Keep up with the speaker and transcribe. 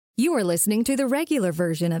You are listening to the regular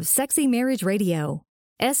version of Sexy Marriage Radio.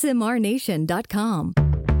 smrnation.com.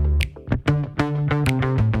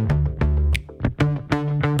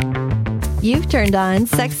 You've turned on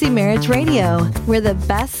Sexy Marriage Radio, where the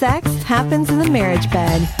best sex happens in the marriage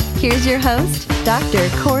bed. Here's your host, Dr.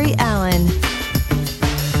 Corey Allen.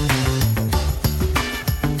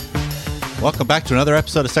 Welcome back to another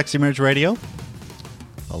episode of Sexy Marriage Radio.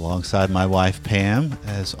 Alongside my wife, Pam,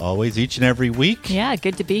 as always, each and every week. Yeah,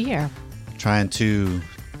 good to be here. Trying to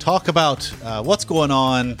talk about what's going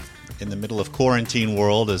on in the middle of quarantine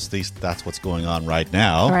world, as that's what's going on right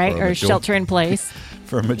now. Right, or shelter in place.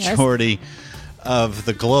 For a majority of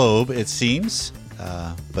the globe, it seems.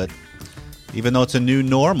 But even though it's a new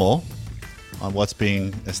normal on what's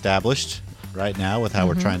being established right now with how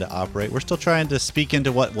we're trying to operate, we're still trying to speak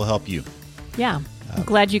into what will help you. Yeah, I'm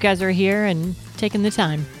glad you guys are here and taking the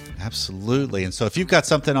time. Absolutely. And so if you've got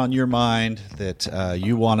something on your mind that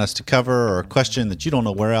you want us to cover, or a question that you don't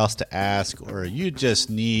know where else to ask, or you just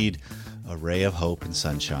need a ray of hope and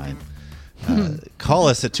sunshine, call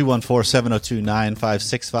us at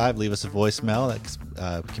 214-702-9565. Leave us a voicemail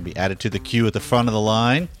that can be added to the queue at the front of the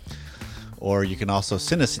line. Or you can also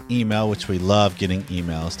send us an email, which we love getting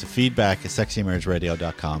emails, to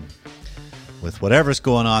feedback@sexymarriageradio.com with whatever's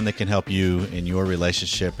going on that can help you in your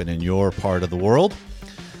relationship and in your part of the world.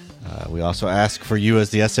 We also ask for you as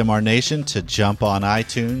the SMR Nation to jump on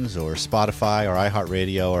iTunes or Spotify or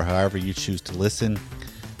iHeartRadio or however you choose to listen.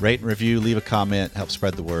 Rate and review, leave a comment, help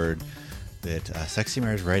spread the word that Sexy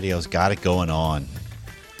Marriage Radio's got it going on.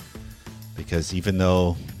 Because even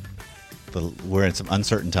though we're in some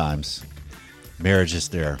uncertain times, marriage is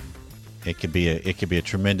there. It could be a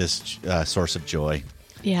tremendous source of joy.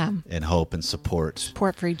 Yeah. And hope and support.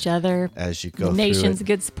 Support for each other. As you go the through nation's it.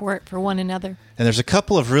 good support for one another. And there's a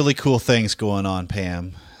couple of really cool things going on,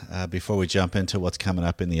 Pam, before we jump into what's coming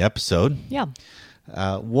up in the episode. Yeah.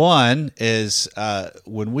 One is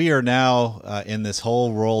when we are now in this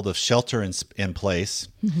whole world of shelter in place,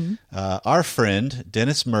 our friend,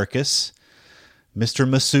 Dennis Merkus, Mr.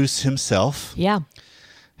 Masseuse himself,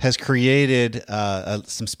 has created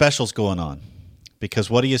some specials going on.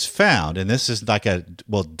 Because what he has found, and this is like a,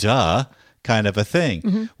 well, duh kind of a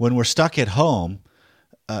thing, when we're stuck at home,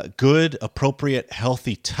 good, appropriate,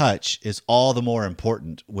 healthy touch is all the more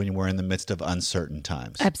important when we're in the midst of uncertain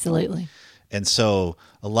times. Absolutely. And so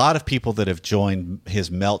a lot of people that have joined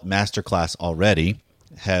his Melt Masterclass already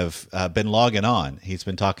have been logging on. He's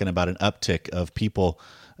been talking about an uptick of people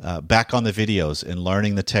back on the videos and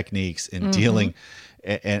learning the techniques and dealing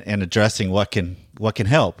and addressing what can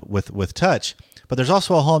help with touch. But there's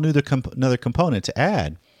also a whole another component to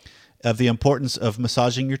add of the importance of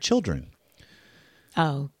massaging your children.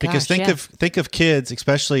 Oh, gosh, because think of kids,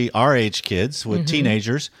 especially our age kids with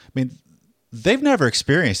teenagers. I mean, they've never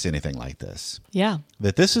experienced anything like this. Yeah.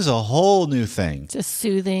 That this is a whole new thing. It's a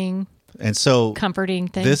soothing, and so comforting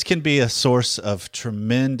thing. This can be a source of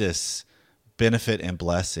tremendous benefit and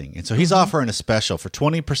blessing. And so he's offering a special for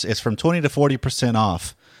 20%. It's from 20 to 40%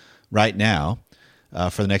 off right now.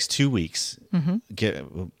 For the next 2 weeks, get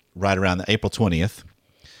right around the April 20th,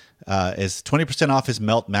 is 20% off his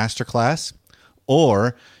Melt Masterclass,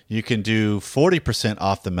 or you can do 40%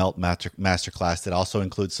 off the Melt Masterclass that also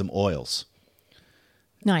includes some oils.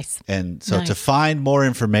 Nice. And so to find more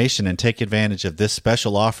information and take advantage of this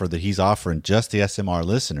special offer that he's offering just the SMR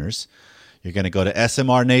listeners, you're going to go to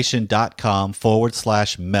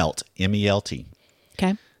smrnation.com/melt, M-E-L-T.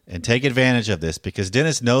 Okay. And take advantage of this because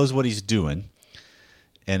Dennis knows what he's doing.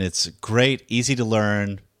 And it's great, easy to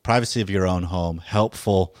learn, privacy of your own home,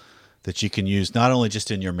 helpful, that you can use not only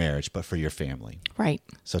just in your marriage, but for your family. Right.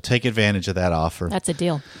 So take advantage of that offer. That's a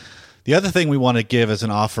deal. The other thing we want to give as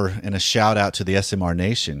an offer and a shout out to the SMR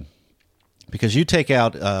Nation, because you take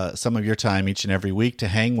out some of your time each and every week to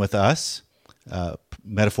hang with us,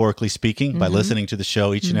 metaphorically speaking, by listening to the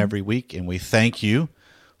show each and every week. And we thank you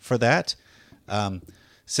for that.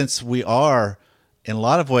 Since we are, in a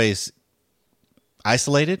lot of ways,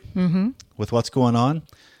 isolated with what's going on,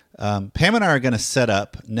 Pam and I are going to set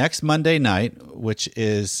up next Monday night, which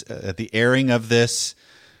is the airing of this.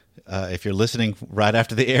 If you're listening right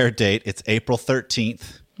after the air date, it's April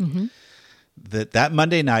 13th. That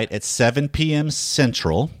Monday night at 7 p.m.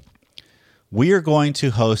 Central, we are going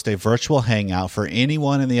to host a virtual hangout for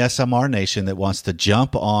anyone in the SMR Nation that wants to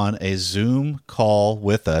jump on a Zoom call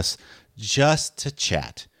with us just to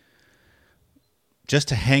chat. Just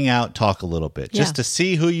to hang out, talk a little bit, just to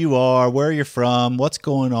see who you are, where you're from, what's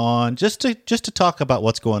going on, just to talk about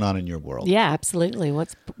what's going on in your world. Yeah, absolutely.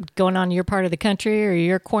 What's going on in your part of the country or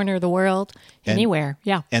your corner of the world, anywhere.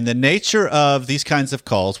 Yeah. And the nature of these kinds of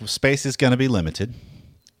calls, space is going to be limited.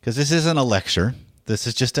 because this isn't a lecture. This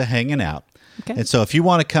is just a hanging out. Okay. And so if you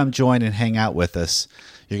want to come join and hang out with us,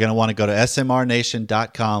 you're going to want to go to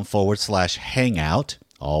smrnation.com/hangout,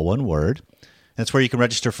 all one word. That's where you can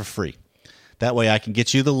register for free. That way I can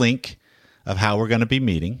get you the link of how we're going to be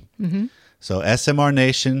meeting. Mm-hmm. So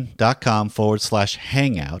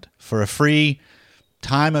smrnation.com/hangout for a free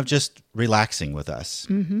time of just relaxing with us.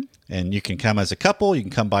 Mm-hmm. And you can come as a couple. You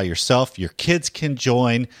can come by yourself. Your kids can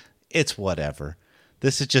join. It's whatever.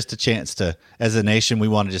 This is just a chance to, as a nation, we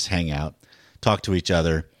want to just hang out, talk to each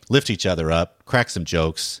other, lift each other up, crack some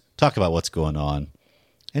jokes, talk about what's going on,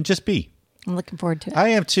 and just be. I'm looking forward to it. I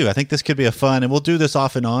am too. I think this could be a fun, and we'll do this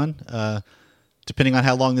off and on, depending on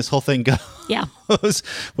how long this whole thing goes. Yeah.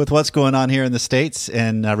 With what's going on here in the States.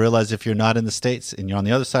 And I realize if you're not in the States and you're on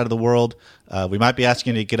the other side of the world, we might be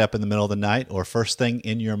asking you to get up in the middle of the night or first thing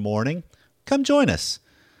in your morning. Come join us.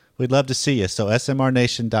 We'd love to see you. So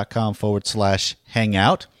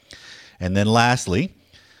smrnation.com/hangout. And then lastly,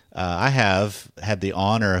 I have had the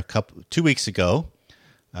honor 2 weeks ago.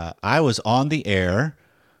 I was on the air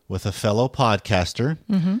with a fellow podcaster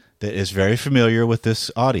that is very familiar with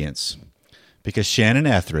this audience, because Shannon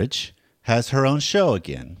Ethridge has her own show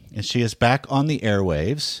again, and she is back on the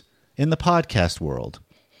airwaves in the podcast world.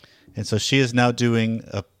 And so she is now doing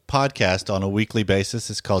a podcast on a weekly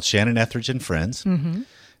basis. It's called Shannon Ethridge and Friends. Mm-hmm.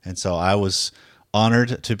 And so I was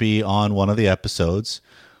honored to be on one of the episodes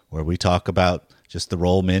where we talk about just the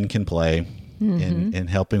role men can play in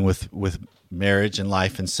helping with marriage and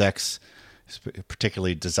life and sex,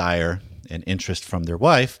 particularly desire and interest from their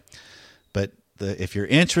wife. But if you're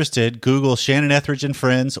interested, Google Shannon Ethridge and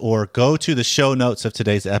Friends, or go to the show notes of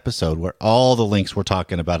today's episode where all the links we're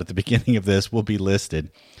talking about at the beginning of this will be listed.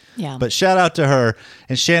 Yeah. But shout out to her.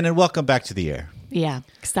 And Shannon, welcome back to the air. Yeah.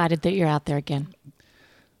 Excited that you're out there again.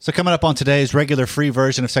 So coming up on today's regular free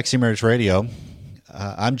version of Sexy Marriage Radio,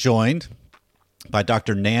 I'm joined by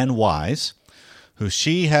Dr. Nan Wise, who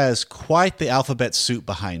she has quite the alphabet soup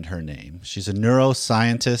behind her name. She's a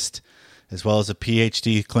neuroscientist, as well as a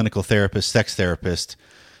PhD clinical therapist, sex therapist,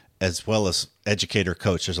 as well as educator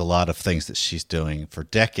coach. There's a lot of things that she's doing for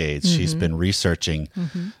decades. Mm-hmm. She's been researching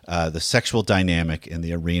the sexual dynamic in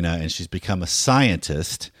the arena, and she's become a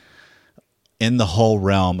scientist in the whole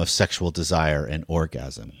realm of sexual desire and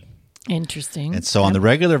orgasm. Interesting. And so on the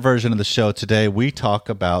regular version of the show today, we talk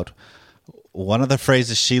about one of the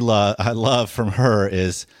phrases I love from her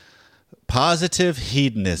is positive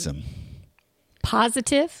hedonism.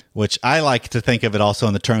 Positive? Which I like to think of it also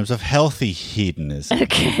in the terms of healthy hedonism.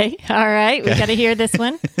 Okay. All right. We got to hear this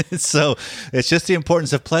one. So it's just the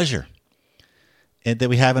importance of pleasure that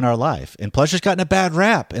we have in our life. And pleasure's gotten a bad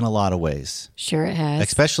rap in a lot of ways. Sure it has.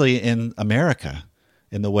 Especially in America,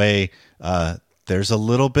 in the way there's a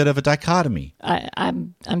little bit of a dichotomy.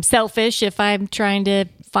 I'm selfish if I'm trying to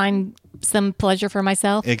find some pleasure for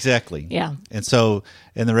myself. Exactly. Yeah. And so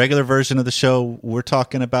in the regular version of the show, we're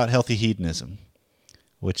talking about healthy hedonism,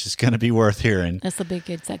 which is going to be worth hearing. This will be a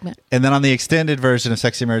good segment. And then on the extended version of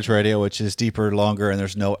Sexy Marriage Radio, which is deeper, longer, and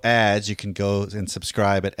there's no ads, you can go and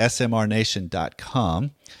subscribe at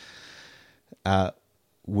smrnation.com.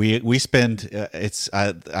 We spend,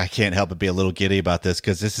 I can't help but be a little giddy about this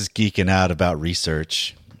because this is geeking out about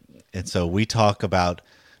research. And so we talk about,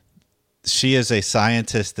 she is a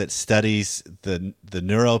scientist that studies the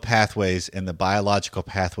neuro pathways and the biological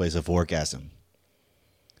pathways of orgasm.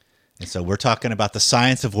 And so we're talking about the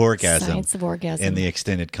science of orgasm in the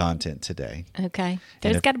extended content today. Okay.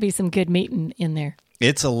 There's got to be some good meat in there.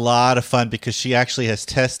 It's a lot of fun because she actually has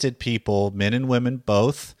tested people, men and women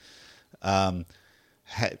both,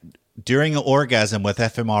 during an orgasm with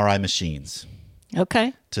fMRI machines.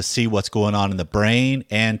 Okay. To see what's going on in the brain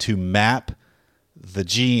and to map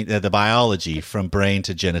the biology from brain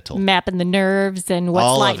to genital. Mapping the nerves and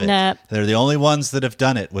what's lighting up. They're the only ones that have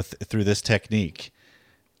done it through this technique.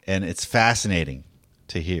 And it's fascinating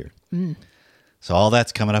to hear. So all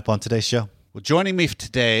that's coming up on today's show. Well, joining me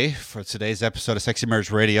today for today's episode of Sexy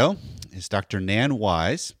Marriage Radio is Dr. Nan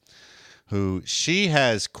Wise, who she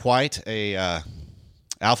has quite a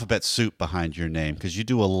alphabet soup behind your name, because you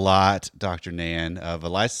do a lot, Dr. Nan, of a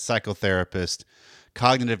licensed psychotherapist,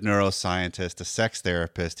 cognitive neuroscientist, a sex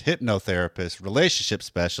therapist, hypnotherapist, relationship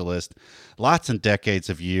specialist, lots and decades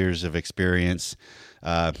of years of experience.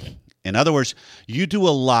 In other words, you do a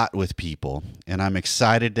lot with people, and I'm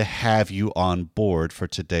excited to have you on board for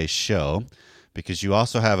today's show because you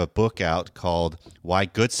also have a book out called Why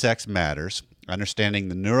Good Sex Matters, Understanding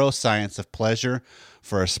the Neuroscience of Pleasure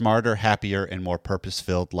for a Smarter, Happier, and More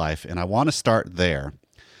Purpose-Filled Life. And I want to start there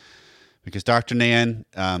because, Dr. Nan,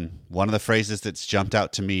 one of the phrases that's jumped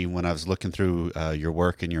out to me when I was looking through your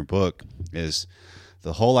work and your book is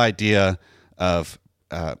the whole idea of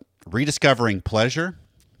rediscovering pleasure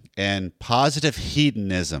and positive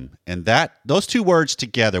hedonism. And those two words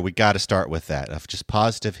together, we got to start with that, of just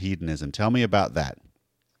positive hedonism. Tell me about that.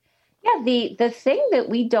 Yeah, the thing that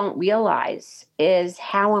we don't realize is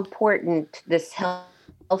how important this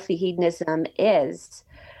healthy hedonism is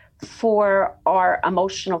for our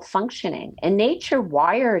emotional functioning. And nature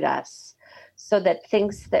wired us so that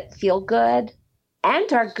things that feel good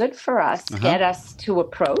and are good for us get us to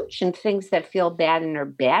approach, and things that feel bad and are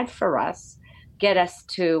bad for us get us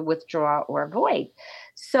to withdraw or avoid.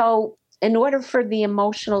 So in order for the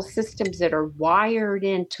emotional systems that are wired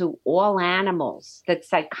into all animals that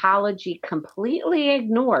psychology completely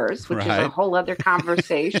ignores, which is a whole other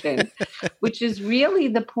conversation, which is really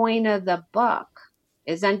the point of the book,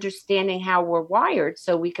 is understanding how we're wired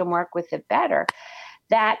so we can work with it better.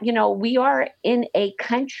 That, we are in a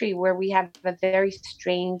country where we have a very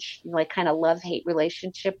strange, kind of love-hate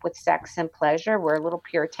relationship with sex and pleasure. We're a little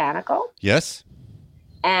puritanical. Yes.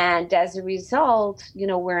 And as a result,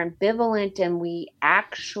 we're ambivalent, and we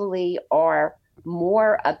actually are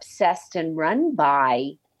more obsessed and run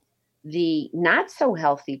by the not so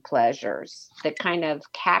healthy pleasures that kind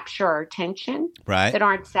of capture our attention, that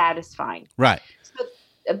aren't satisfying. Right. So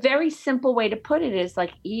a very simple way to put it is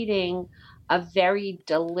like eating a very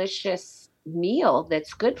delicious meal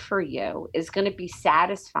that's good for you is going to be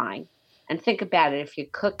satisfying. And think about it. If you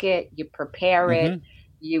cook it, you prepare it,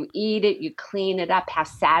 you eat it, you clean it up, how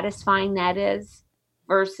satisfying that is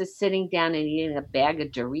versus sitting down and eating a bag of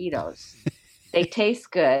Doritos. They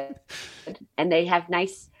taste good, and they have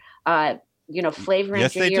nice, flavor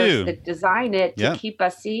engineers that design it to keep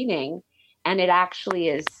us eating. And it actually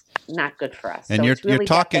is not good for us. And so you're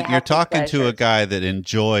talking to a guy that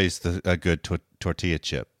enjoys a good tortilla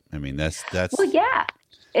chip. I mean, that's well, yeah,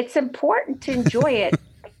 it's important to enjoy it,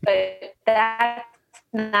 but that's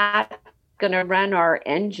not going to run our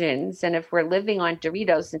engines. And if we're living on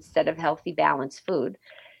Doritos instead of healthy, balanced food,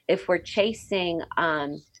 if we're chasing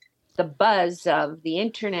the buzz of the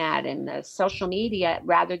internet and the social media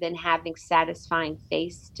rather than having satisfying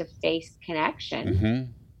face-to-face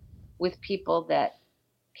connection with people that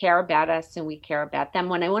care about us and we care about them.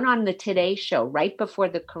 When I went on the Today Show right before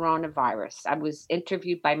the coronavirus, I was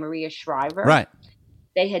interviewed by Maria Shriver. Right.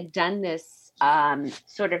 They had done this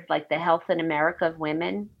sort of like the Health in America of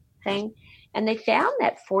Women thing. And they found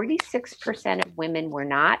that 46% of women were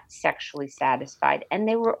not sexually satisfied. And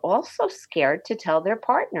they were also scared to tell their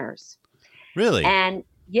partners. Really? And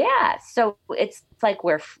yeah, so it's like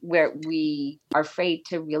we are afraid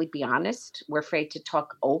to really be honest. We're afraid to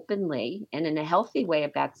talk openly and in a healthy way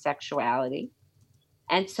about sexuality.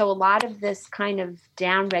 And so a lot of this kind of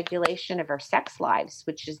down-regulation of our sex lives,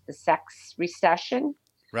 which is the sex recession,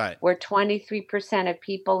 right, where 23% of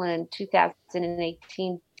people in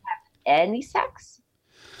 2018 have any sex.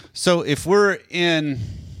 So if we're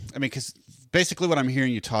because basically what I'm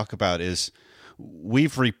hearing you talk about is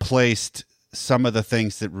we've replaced some of the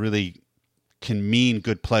things that really can mean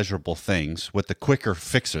good, pleasurable things with the quicker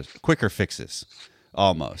fixes,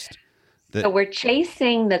 almost. So we're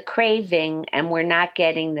chasing the craving and we're not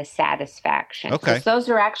getting the satisfaction. Okay. Because those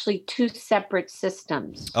are actually two separate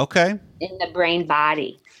systems. Okay. In the brain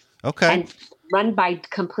body. Okay. And run by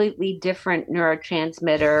completely different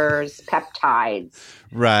neurotransmitters, peptides.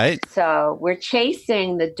 Right. So we're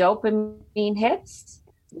chasing the dopamine hits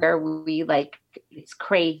where we it's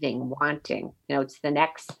craving, wanting. It's the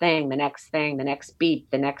next thing, the next beat,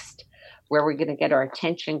 the next where we're going to get our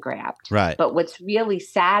attention grabbed. Right. But what's really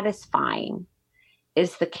satisfying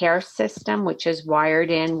is the care system, which is wired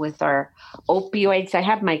in with our opioids. I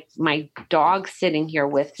have my dog sitting here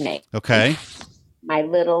with me. Okay.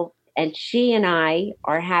 And she and I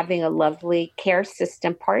are having a lovely care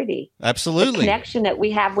system party. Absolutely. The connection that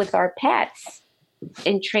we have with our pets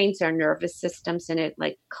entrains our nervous systems, and it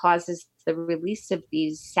causes the release of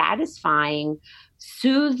these satisfying,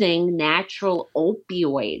 soothing, natural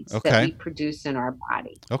opioids that we produce in our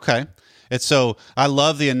body. Okay. And so I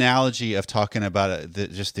love the analogy of talking about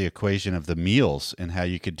just the equation of the meals and how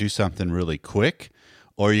you could do something really quick,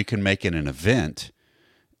 or you can make it an event,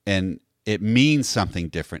 and it means something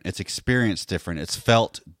different. It's experienced different. It's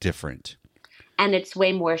felt different. And it's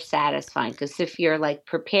way more satisfying because if you're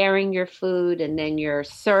preparing your food and then you're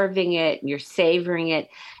serving it and you're savoring it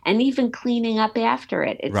and even cleaning up after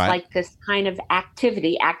it, it's like this kind of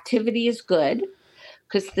activity. Activity is good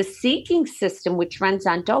because the seeking system, which runs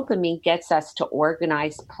on dopamine, gets us to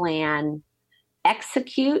organize, plan,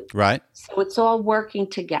 execute. Right. So it's all working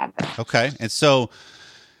together. Okay. And so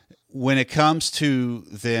when it comes to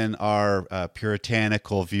then our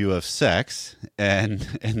puritanical view of sex and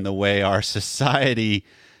the way our society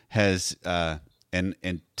has,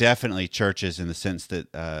 and definitely churches in the sense that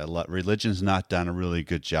religion's not done a really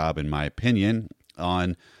good job, in my opinion,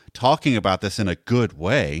 on talking about this in a good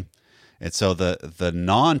way. And so the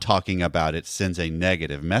non-talking about it sends a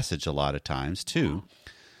negative message a lot of times too.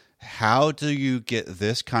 How do you get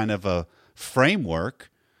this kind of a framework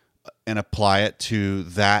and apply it to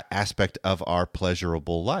that aspect of our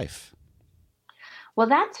pleasurable life? Well,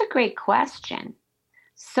 that's a great question.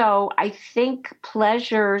 So I think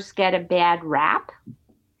pleasures get a bad rap,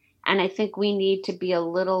 and I think we need to be a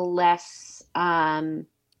little less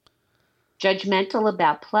judgmental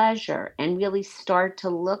about pleasure and really start to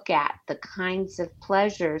look at the kinds of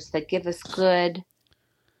pleasures that give us good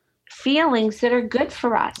feelings that are good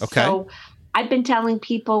for us. Okay. So I've been telling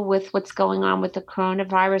people with what's going on with the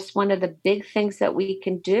coronavirus, one of the big things that we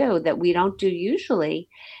can do that we don't do usually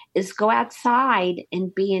is go outside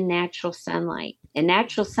and be in natural sunlight. And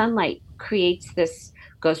natural sunlight creates this,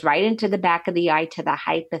 goes right into the back of the eye to the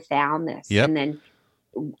hypothalamus. Yep. And then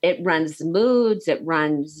it runs moods, it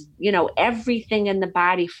runs, everything in the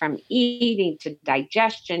body from eating to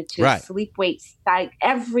digestion to sleep, weight,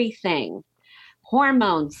 everything.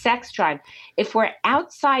 Hormones, sex drive. If we're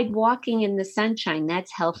outside walking in the sunshine,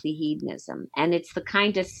 that's healthy hedonism. And it's the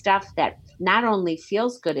kind of stuff that not only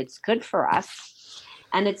feels good, it's good for us.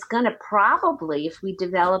 And it's going to probably, if we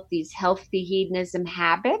develop these healthy hedonism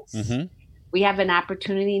habits, we have an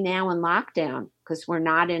opportunity now in lockdown because we're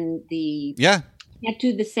not in the... Can't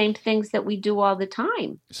do the same things that we do all the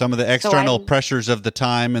time. Some of the external pressures of the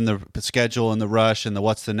time and the schedule and the rush and the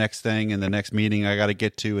what's the next thing and the next meeting I got to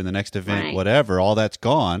get to and the next event, whatever, all that's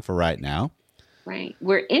gone for right now. Right.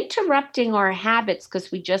 We're interrupting our habits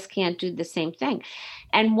because we just can't do the same thing.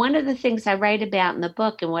 And one of the things I write about in the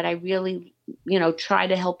book and what I really, try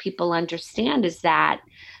to help people understand is that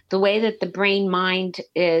the way that the brain mind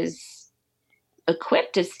is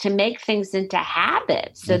equipped is to make things into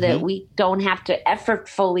habits so that we don't have to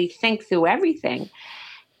effortfully think through everything.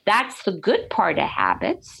 That's the good part of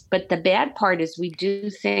habits, but the bad part is we do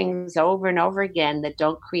things over and over again that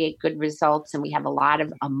don't create good results, and we have a lot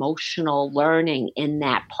of emotional learning in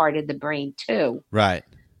that part of the brain too. Right.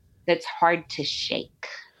 That's hard to shake.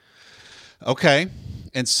 Okay.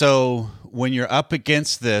 And so when you're up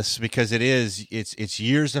against this, because it's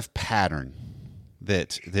years of pattern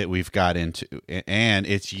that we've got into, and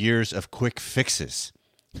it's years of quick fixes.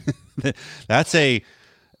 That's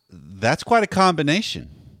quite a combination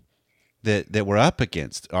that we're up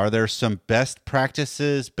against. Are there some best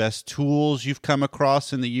practices, best tools you've come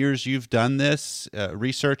across in the years you've done this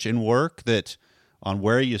research and work that on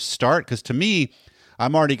where you start? Because to me,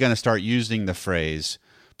 I'm already going to start using the phrase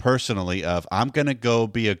personally of I'm going to go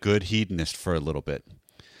be a good hedonist for a little bit,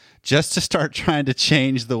 just to start trying to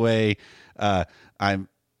change the way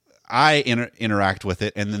I interact with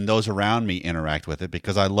it, and then those around me interact with it,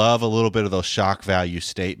 because I love a little bit of those shock value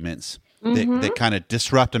statements that kind of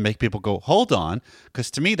disrupt and make people go, hold on,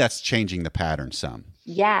 because to me that's changing the pattern some.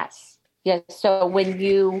 Yes. So when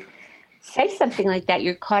you say something like that,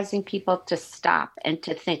 you're causing people to stop and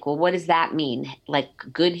to think, well, what does that mean? Like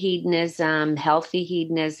good hedonism, healthy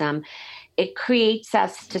hedonism. It creates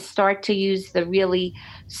us to start to use the really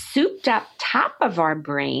souped up top of our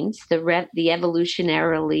brains, the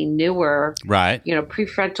evolutionarily newer,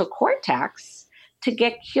 prefrontal cortex, to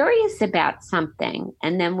get curious about something,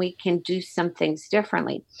 and then we can do some things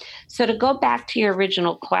differently. So to go back to your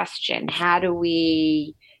original question, how do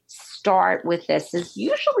we start with this? Is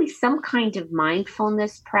usually some kind of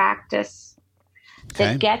mindfulness practice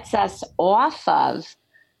that gets us off of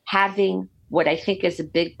having what I think is a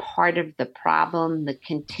big part of the problem, the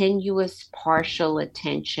continuous partial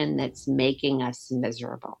attention that's making us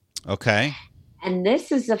miserable. Okay. And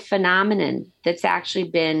this is a phenomenon that's actually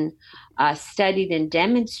been studied and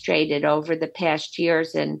demonstrated over the past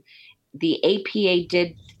years. And the APA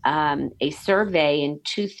did a survey in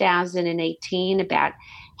 2018 about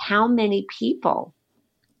how many people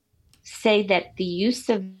say that the use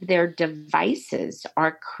of their devices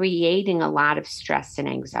are creating a lot of stress and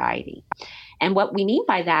anxiety. And what we mean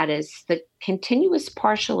by that is the continuous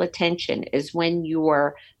partial attention is when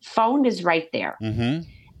your phone is right there.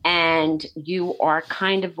 And you are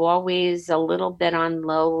kind of always a little bit on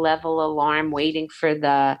low level alarm, waiting for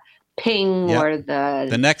the ping or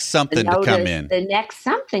the next something to come in. The next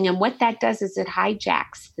something. And what that does is it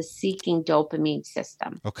hijacks the seeking dopamine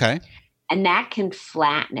system. Okay. And that can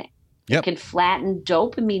flatten it. It can flatten.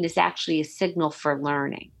 Dopamine is actually a signal for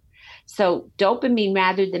learning. So dopamine,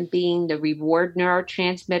 rather than being the reward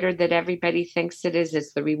neurotransmitter that everybody thinks it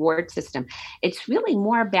is the reward system. It's really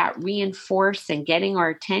more about reinforcing, getting our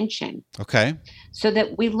attention. Okay. So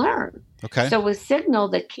that we learn. Okay. So a signal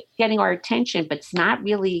that getting our attention, but it's not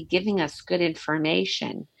really giving us good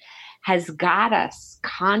information, has got us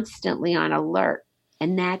constantly on alert.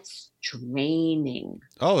 And that's draining.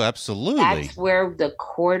 Oh, absolutely. That's where the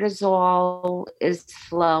cortisol is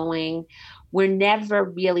flowing. We're never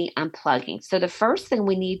really unplugging. So the first thing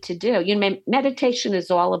we need to do, meditation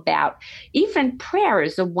is all about, even prayer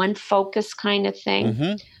is a one focus kind of thing.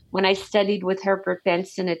 Mm-hmm. When I studied with Herbert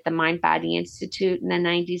Benson at the Mind Body Institute in the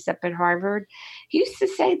 90s up at Harvard, he used to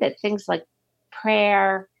say that things like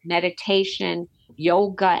prayer, meditation,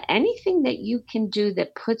 yoga, anything that you can do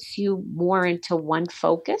that puts you more into one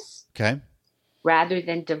focus. Okay. Rather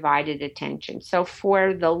than divided attention. So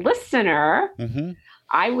for the listener, mm-hmm.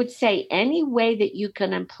 I would say any way that you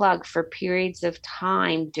can unplug for periods of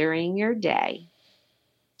time during your day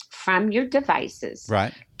from your devices,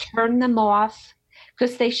 right? Turn them off,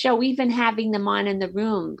 because they show even having them on in the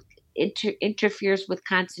room interferes with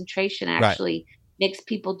concentration, actually makes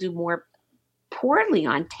people do more poorly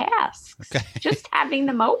on tasks, just having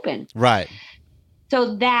them open. Right.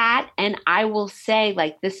 So that, and I will say,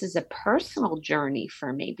 like, this is a personal journey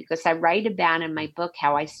for me, because I write about in my book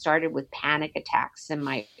how I started with panic attacks in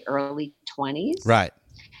my early 20s. Right.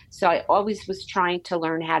 So I always was trying to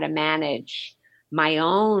learn how to manage my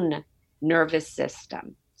own nervous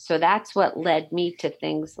system. So that's what led me to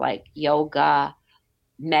things like yoga,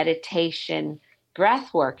 meditation,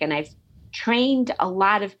 breath work. And I've trained a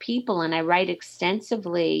lot of people, and I write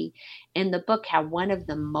extensively in the book how one of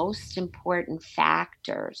the most important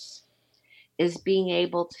factors is being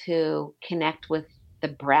able to connect with the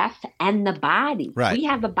breath and the body. Right. We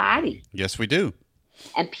have a body. Yes, we do.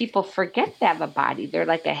 And people forget they have a body. They're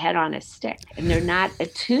like a head on a stick, and they're not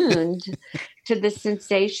attuned to the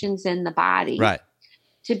sensations in the body. Right.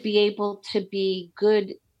 To be able to be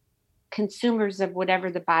good consumers of whatever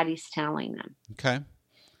the body's telling them. Okay.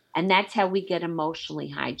 And that's how we get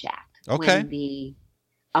emotionally hijacked. Okay. When the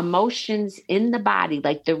emotions in the body,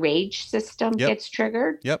 like the rage system, gets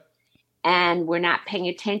triggered. Yep. And we're not paying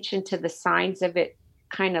attention to the signs of it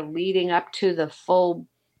kind of leading up to the full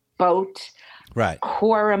boat,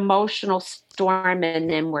 core emotional storm, and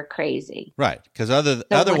then we're crazy. Right. Because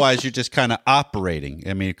otherwise you're just kind of operating.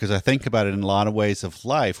 I mean, because I think about it in a lot of ways of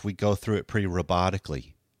life, we go through it pretty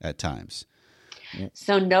robotically at times.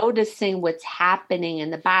 So noticing what's happening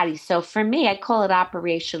in the body. So for me, I call it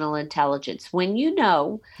operational intelligence. When you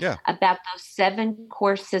know about those 7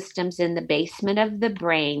 core systems in the basement of the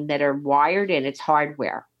brain that are wired in, it's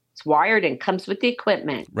hardware. It's wired in, comes with the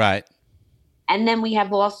equipment. Right. And then we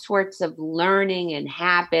have all sorts of learning and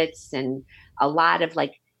habits and a lot of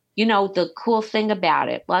the cool thing about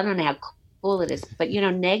it. Well, I don't know how cool it is, but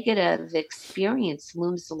negative experience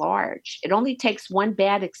looms large. It only takes one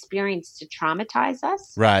bad experience to traumatize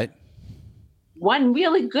us. Right. One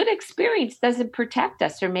really good experience doesn't protect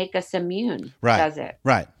us or make us immune, does it?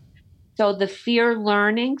 Right. So the fear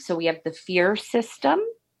learning, so we have the fear system.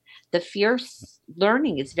 The fear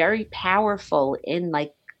learning is very powerful in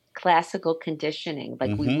classical conditioning.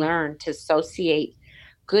 We learn to associate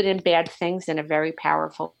good and bad things in a very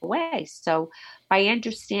powerful way. So by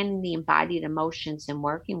understanding the embodied emotions and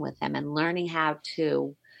working with them and learning how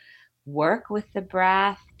to work with the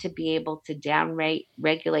breath to be able to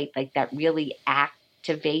regulate that really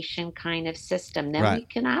activation kind of system, then we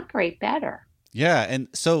can operate better. Yeah. And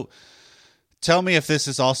so tell me if this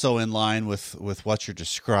is also in line with what you're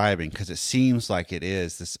describing, because it seems like it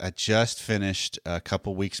is. I just finished a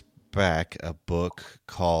couple weeks back a book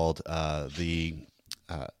called The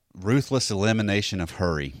Ruthless Elimination of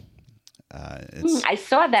Hurry. I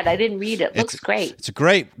saw that. I didn't read it. Looks great. It's a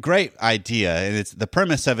great idea. And the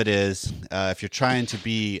premise of it is if you're trying to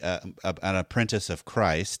be an apprentice of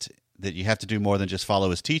Christ, that you have to do more than just follow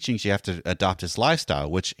his teachings. You have to adopt his lifestyle,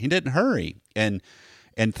 which he didn't hurry. And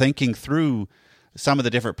thinking through some of the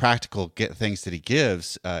different practical things that he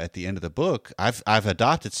gives at the end of the book, I've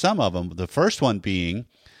adopted some of them. The first one being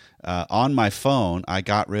on my phone, I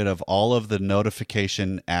got rid of all of the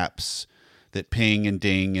notification apps that ping and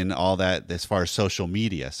ding and all that as far as social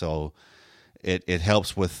media. So it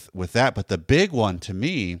helps with that. But the big one to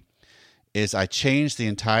me is I changed the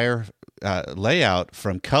entire layout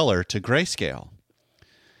from color to grayscale.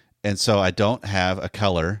 And so I don't have a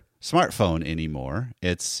color smartphone anymore.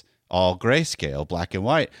 It's all grayscale, black and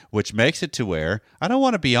white, which makes it to where I don't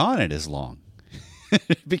want to be on it as long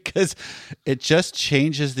because it just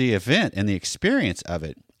changes the event and the experience of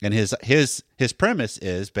it. And his premise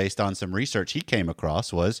is based on some research he came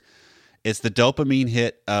across was It's the dopamine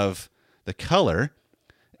hit of the color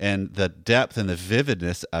and the depth and the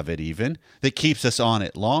vividness of it even that keeps us on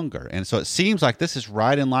it longer. And so it seems like this is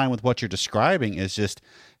right in line with what you're describing, is just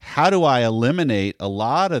how do I eliminate a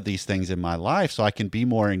lot of these things in my life so I can be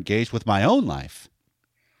more engaged with my own life?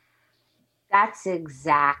 That's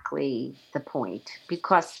exactly the point.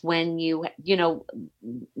 Because when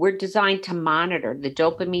we're designed to monitor. The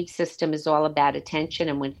dopamine system is all about attention.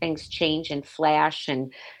 And when things change and flash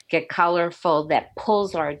and get colorful, that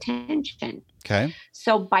pulls our attention. Okay.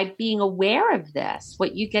 So by being aware of this,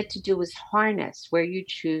 what you get to do is harness where you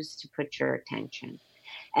choose to put your attention.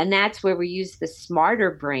 And that's where we use the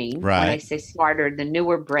smarter brain. Right. When I say smarter, the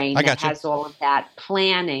newer brain that has all of that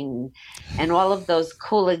planning and all of those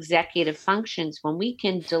cool executive functions, when we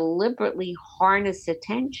can deliberately harness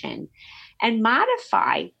attention and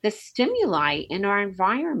modify the stimuli in our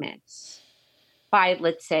environments by,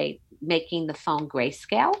 let's say, making the phone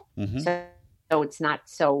grayscale. Mm-hmm. So it's not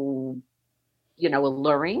so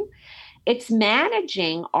alluring. It's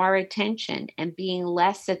managing our attention and being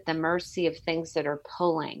less at the mercy of things that are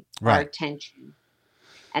pulling our attention.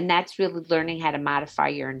 And that's really learning how to modify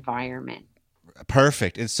your environment.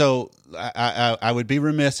 Perfect. And so I would be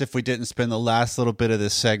remiss if we didn't spend the last little bit of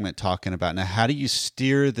this segment talking about, now, how do you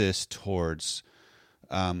steer this towards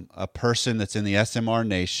a person that's in the SMR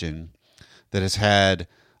nation that has had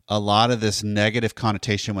a lot of this negative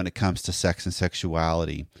connotation when it comes to sex and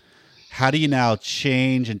sexuality? How do you now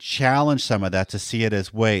change and challenge some of that to see it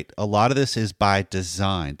as, wait, a lot of this is by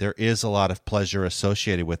design. There is a lot of pleasure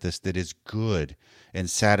associated with this that is good and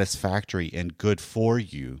satisfactory and good for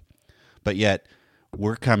you. But yet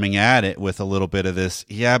we're coming at it with a little bit of this,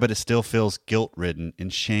 but it still feels guilt-ridden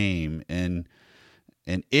and shame and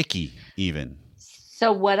icky even.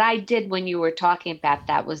 So what I did when you were talking about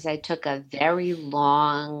that was I took a very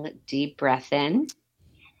long, deep breath in.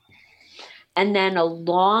 And then a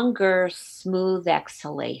longer, smooth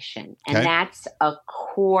exhalation. And that's a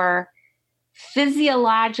core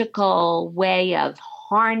physiological way of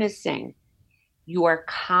harnessing your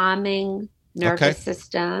calming nervous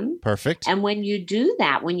system. Perfect. And when you do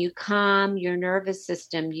that, when you calm your nervous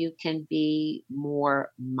system, you can be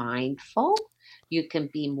more mindful. You can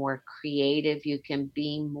be more creative. You can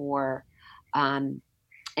be more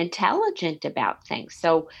intelligent about things.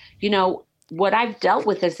 So, what I've dealt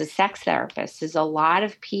with as a sex therapist is a lot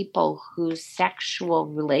of people whose sexual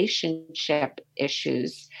relationship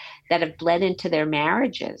issues that have bled into their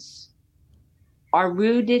marriages are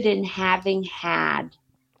rooted in having had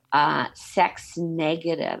sex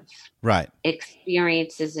negative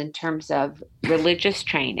experiences in terms of religious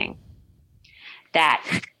training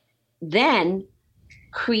that then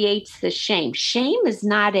creates the shame. Shame is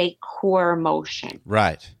not a core emotion.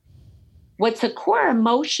 Right. What's a core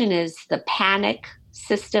emotion is the panic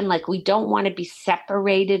system. Like, we don't want to be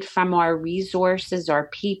separated from our resources, our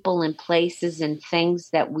people and places and things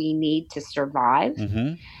that we need to survive.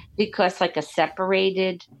 Mm-hmm. Because like a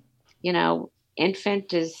separated,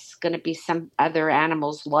 infant is going to be some other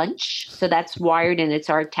animal's lunch. So that's wired, and it's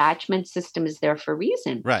our attachment system is there for a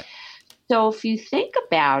reason. Right. So if you think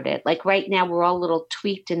about it, like right now, we're all a little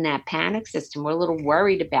tweaked in that panic system. We're a little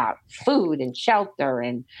worried about food and shelter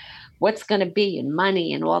and what's going to be and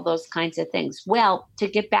money and all those kinds of things. Well, to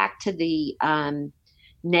get back to the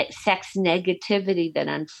sex negativity that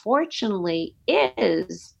unfortunately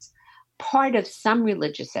is part of some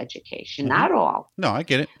religious education, not all. No, I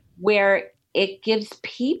get it. Where it gives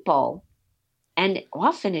people, and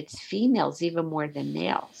often it's females even more than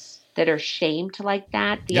males, that are shamed like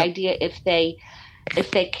that. The idea if they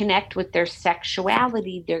connect with their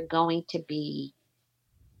sexuality, they're going to be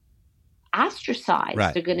ostracized.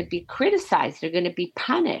 Right. They're going to be criticized. They're going to be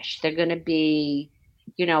punished. They're going to be,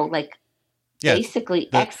 basically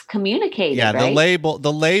excommunicated. Yeah, right?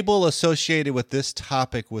 the label associated with this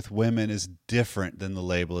topic with women is different than the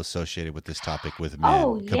label associated with this topic with men.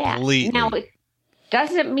 Oh, yeah. Completely. Now, it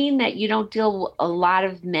doesn't mean that you don't deal with a lot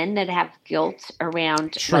of men that have guilt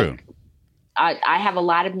around. True. I have a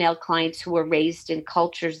lot of male clients who were raised in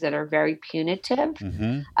cultures that are very punitive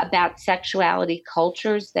about sexuality,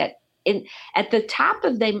 cultures that at the top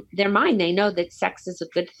of their mind, they know that sex is a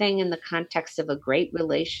good thing in the context of a great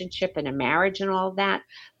relationship and a marriage and all that,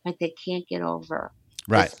 but they can't get over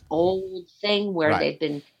this old thing where they've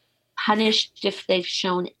been punished if they've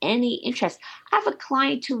shown any interest. I have a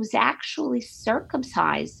client who was actually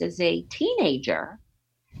circumcised as a teenager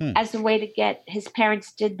as a way to get, his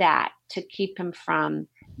parents did that to keep him from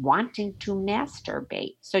wanting to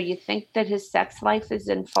masturbate. So you think that his sex life is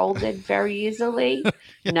unfolded very easily?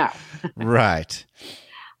 No. Right.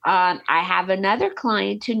 I have another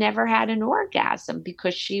client who never had an orgasm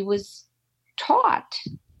because she was taught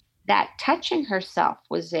that touching herself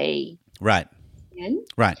was a Right. sin.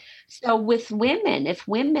 Right. So with women, if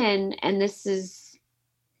women, and this is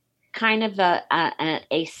kind of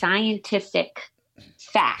a scientific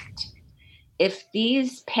fact, if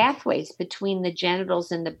these pathways between the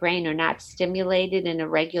genitals and the brain are not stimulated in a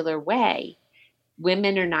regular way,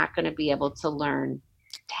 women are not going to be able to learn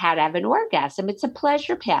how to have an orgasm. It's a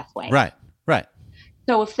pleasure pathway. Right. Right.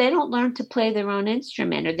 So if they don't learn to play their own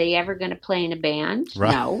instrument, are they ever going to play in a band?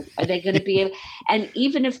 Right. No. Are they going to be able? And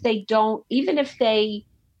even if they don't, even if they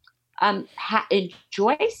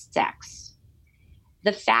enjoy sex,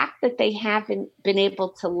 the fact that they haven't been able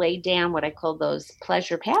to lay down what I call those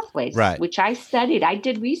pleasure pathways, Right. which I studied. I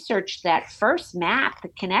did research that first map the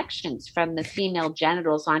connections from the female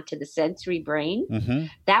genitals onto the sensory brain. Mm-hmm.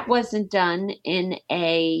 That wasn't done in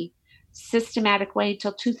a systematic way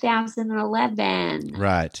until 2011.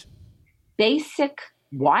 Right. Basic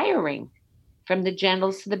wiring from the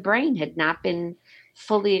genitals to the brain had not been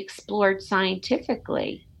fully explored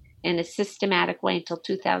scientifically in a systematic way until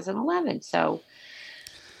 2011. So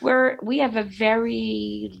we have a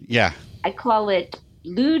very, I call it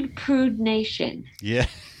lewd prude nation. Yeah.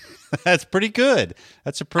 That's pretty good.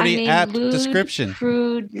 That's a pretty apt description. Lewd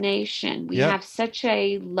prude nation. We Yep. have such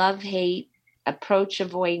a love-hate approach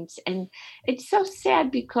avoidance. And it's so sad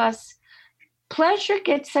because pleasure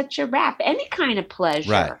gets such a rap, any kind of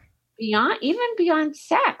pleasure, Right. even beyond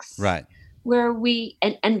sex. Right. Where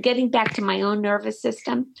and getting back to my own nervous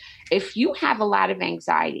system, if you have a lot of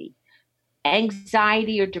anxiety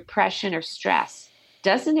or depression or stress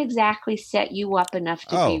doesn't exactly set you up enough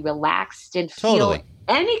to be relaxed and Totally. feel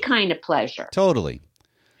any kind of pleasure. Totally.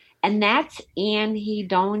 And that's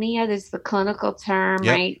anhedonia. This is the clinical term,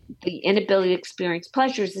 Yep. right? The inability to experience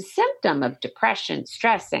pleasure is a symptom of depression,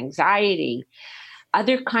 stress, anxiety,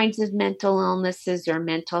 other kinds of mental illnesses or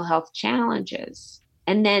mental health challenges.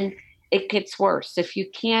 And then it gets worse. If you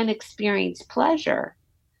can't experience pleasure,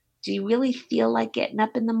 do you really feel like getting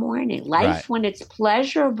up in the morning? Life, Right. when it's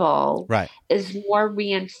pleasurable, Right. is more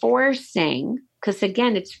reinforcing because,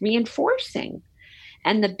 again, it's reinforcing.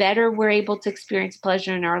 And the better we're able to experience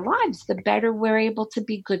pleasure in our lives, the better we're able to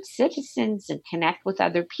be good citizens and connect with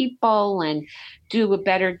other people and do a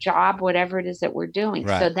better job, whatever it is that we're doing.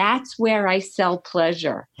 Right. So that's where I sell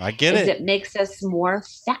pleasure. I get it. It makes us more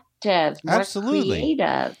effective, more Absolutely.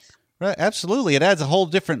 creative. Right. Absolutely. It adds a whole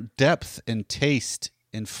different depth and taste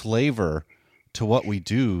and flavor to what we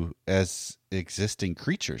do as existing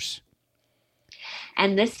creatures.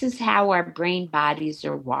 And this is how our brain bodies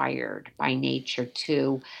are wired by nature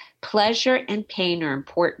too. Pleasure and pain are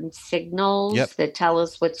important signals Yep. that tell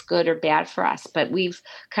us what's good or bad for us. But we've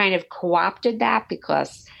kind of co-opted that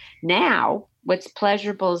because now what's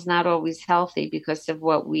pleasurable is not always healthy because of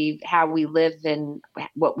how we live and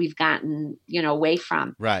what we've gotten, away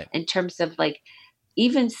from. Right. In terms of like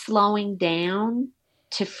even slowing down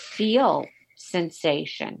to feel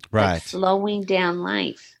sensation. Right. Like slowing down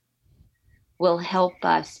life will help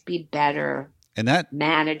us be better And that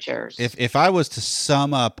managers. if I was to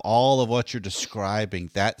sum up all of what you're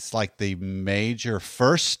describing, that's like the major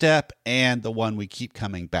first step and the one we keep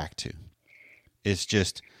coming back to. Is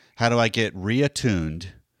just how do I get reattuned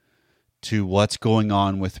to what's going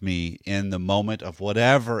on with me in the moment of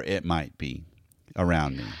whatever it might be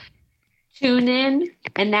around me. Tune in,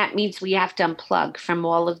 and that means we have to unplug from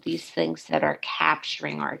all of these things that are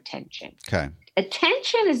capturing our attention. Okay.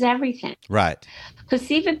 Attention is everything. Right. Because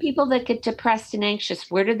even people that get depressed and anxious,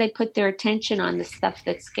 where do they put their attention on the stuff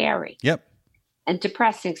that's scary Yep. and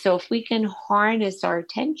depressing? So if we can harness our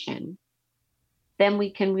attention, then we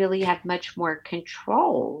can really have much more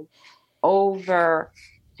control over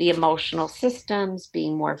the emotional systems,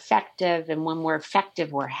 being more effective. And when we're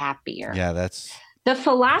effective, we're happier. Yeah, that's The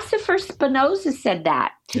philosopher Spinoza said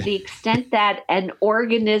that to the extent that an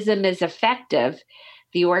organism is effective,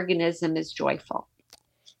 the organism is joyful.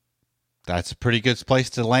 That's a pretty good place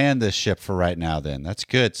to land this ship for right now then. That's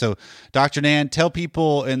good. So, Dr. Nan, tell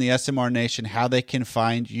people in the SMR Nation how they can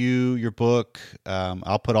find you, your book.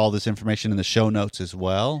 I'll put all this information in the show notes as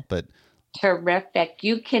well. But Terrific.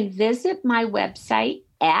 You can visit my website,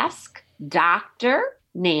 Ask Dr.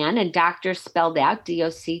 Nan, and doctor spelled out,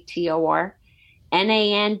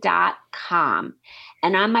 DoctorNan.com.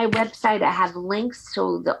 And on my website, I have links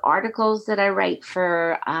to the articles that I write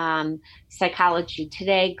for Psychology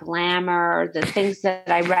Today, Glamour, the things that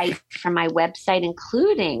I write from my website,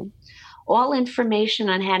 including all information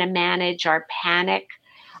on how to manage our panic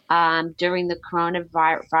during the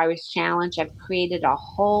coronavirus challenge. I've created a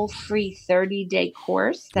whole free 30-day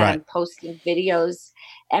course that I'm posting videos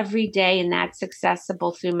every day, and that's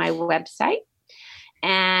accessible through my website.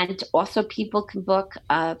 And also people can book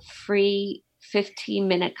a free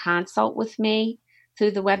 15-minute consult with me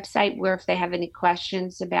through the website, where if they have any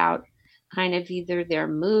questions about kind of either their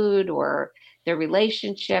mood or their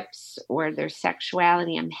relationships or their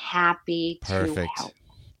sexuality, I'm happy to help.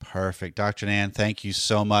 Perfect. Dr. Nan, thank you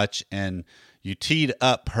so much. And you teed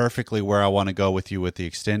up perfectly where I want to go with you with the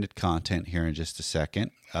extended content here in just a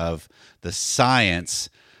second of the science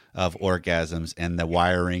of orgasms and the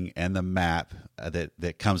wiring and the map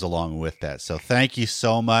that comes along with that. So thank you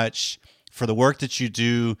so much for the work that you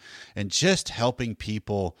do and just helping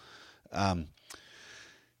people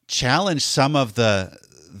challenge some of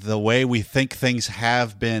the way we think things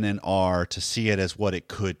have been and are, to see it as what it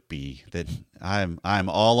could be. That I'm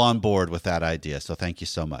all on board with that idea. So thank you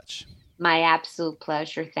so much. My absolute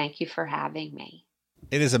pleasure. Thank you for having me.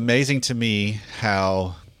 It is amazing to me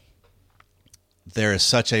how there is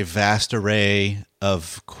such a vast array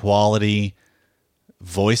of quality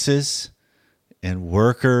voices and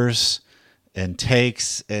workers and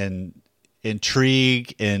takes and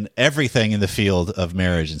intrigue and everything in the field of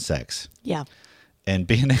marriage and sex. Yeah. And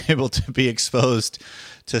being able to be exposed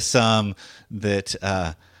to some that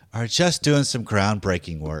are just doing some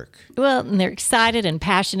groundbreaking work. Well, and they're excited and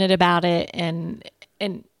passionate about it, and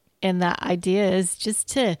the idea is just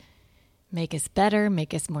to make us better,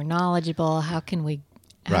 make us more knowledgeable. How can we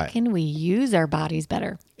use our bodies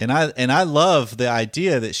better? And I love the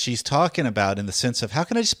idea that she's talking about, in the sense of, how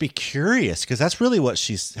can I just be curious? Because that's really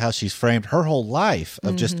how she's framed her whole life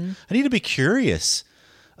of just, I need to be curious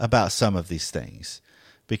about some of these things,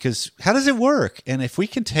 because how does it work? And if we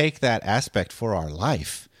can take that aspect for our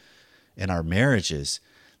life and our marriages,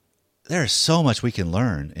 there is so much we can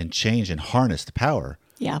learn and change and harness the power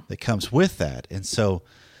that comes with that. And so,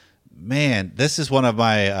 man, this is one of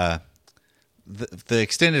my, the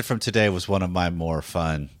extended from today was one of my more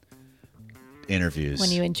fun interviews. When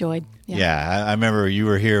you enjoyed. Yeah, I remember you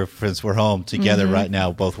were here, since we're home together right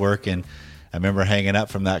now, both working. I remember hanging up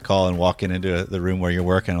from that call and walking into the room where you're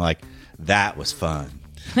working. I'm like, that was fun.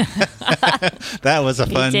 That was a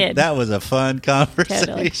fun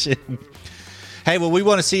conversation. Totally. Hey, well, we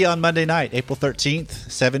want to see you on Monday night, April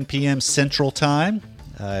 13th, 7 p.m. Central Time.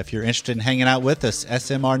 If you're interested in hanging out with us,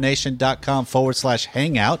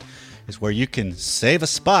 smrnation.com/hangout is where you can save a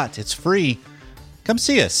spot. It's free. Come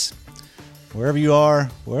see us. Wherever you are,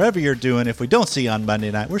 wherever you're doing. If we don't see you on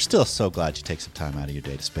Monday night, we're still so glad you take some time out of your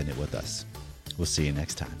day to spend it with us. We'll see you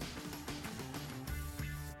next time.